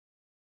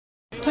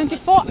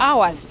24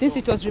 hours since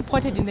it was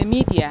reported in the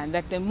media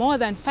that the more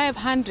than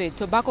 500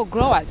 tobacco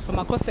growers from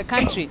across the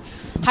country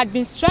had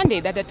been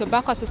stranded at the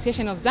Tobacco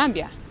Association of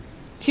Zambia.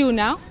 Till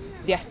now,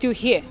 they are still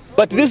here.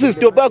 But this is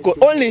tobacco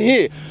only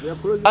here.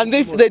 And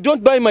if they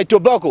don't buy my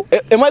tobacco,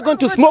 am I going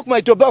to smoke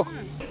my tobacco?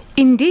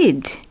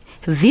 Indeed,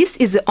 this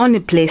is the only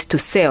place to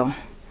sell.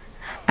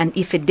 And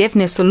if a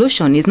definite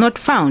solution is not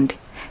found,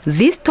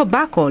 this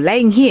tobacco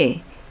lying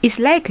here is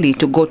likely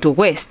to go to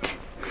waste.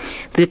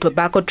 The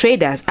tobacco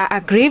traders are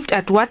aggrieved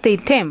at what they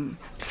term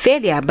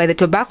failure by the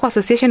Tobacco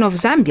Association of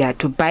Zambia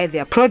to buy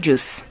their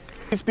produce.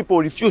 These people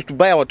refuse to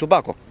buy our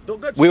tobacco.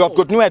 We have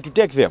got nowhere to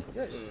take them.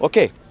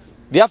 Okay,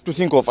 they have to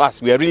think of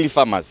us. We are really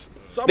farmers.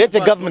 Let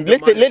the government,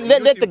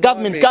 let the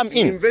government come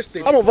in.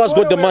 Some of us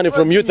got the money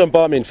from Youth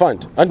Empowerment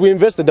Fund, and we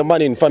invested the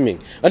money in farming.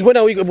 And when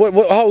how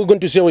are we going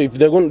to say if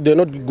they're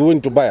not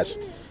going to buy us?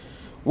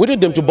 We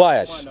need them to buy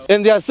us.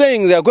 And they are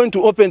saying they are going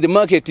to open the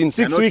market in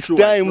 6 weeks'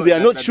 time. They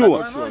are not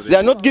sure. They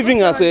are not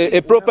giving us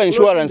a proper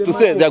insurance to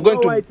say they are going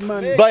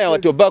to buy our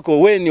tobacco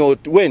when or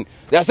when.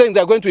 They are saying they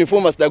are going to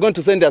inform us, they are going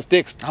to send us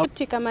text.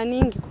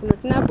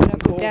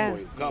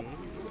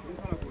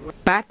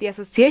 But the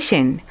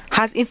association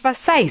has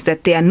emphasized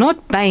that they are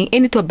not buying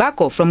any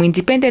tobacco from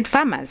independent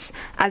farmers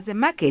as the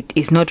market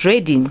is not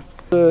ready.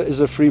 It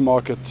is a free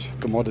market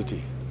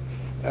commodity.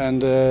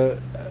 And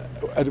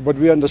what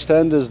we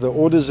understand is the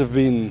orders have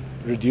been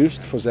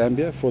reduced for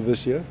Zambia for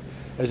this year,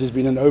 as there's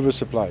been an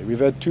oversupply. We've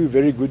had 2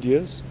 very good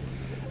years,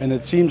 and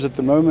it seems at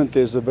the moment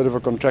there's a bit of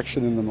a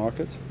contraction in the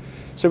market.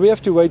 So we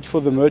have to wait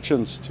for the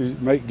merchants to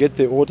get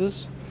their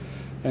orders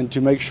and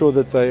to make sure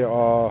that they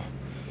are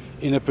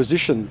in a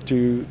position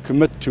to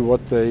commit to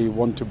what they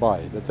want to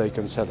buy, that they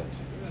can sell it.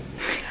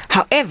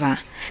 However,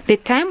 the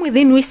time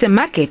within which the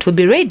market will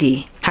be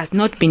ready has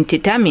not been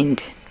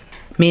determined.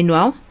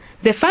 Meanwhile,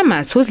 the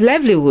farmers whose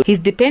livelihood is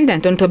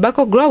dependent on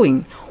tobacco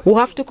growing will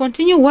have to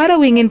continue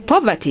wallowing in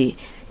poverty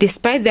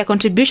despite their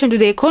contribution to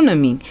the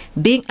economy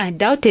being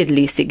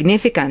undoubtedly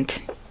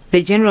significant.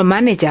 The general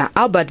manager,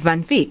 Albert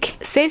Van Vick,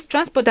 says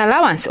transport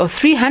allowance of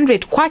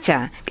 300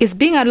 kwacha is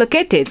being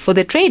allocated for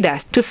the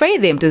traders to ferry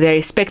them to their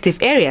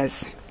respective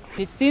areas.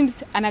 It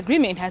seems an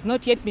agreement has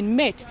not yet been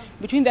met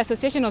between the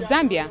Association of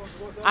Zambia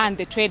and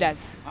the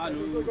traders.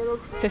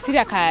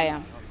 Cecilia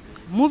Kaya,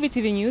 Muvi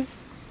TV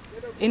News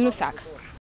in Lusaka.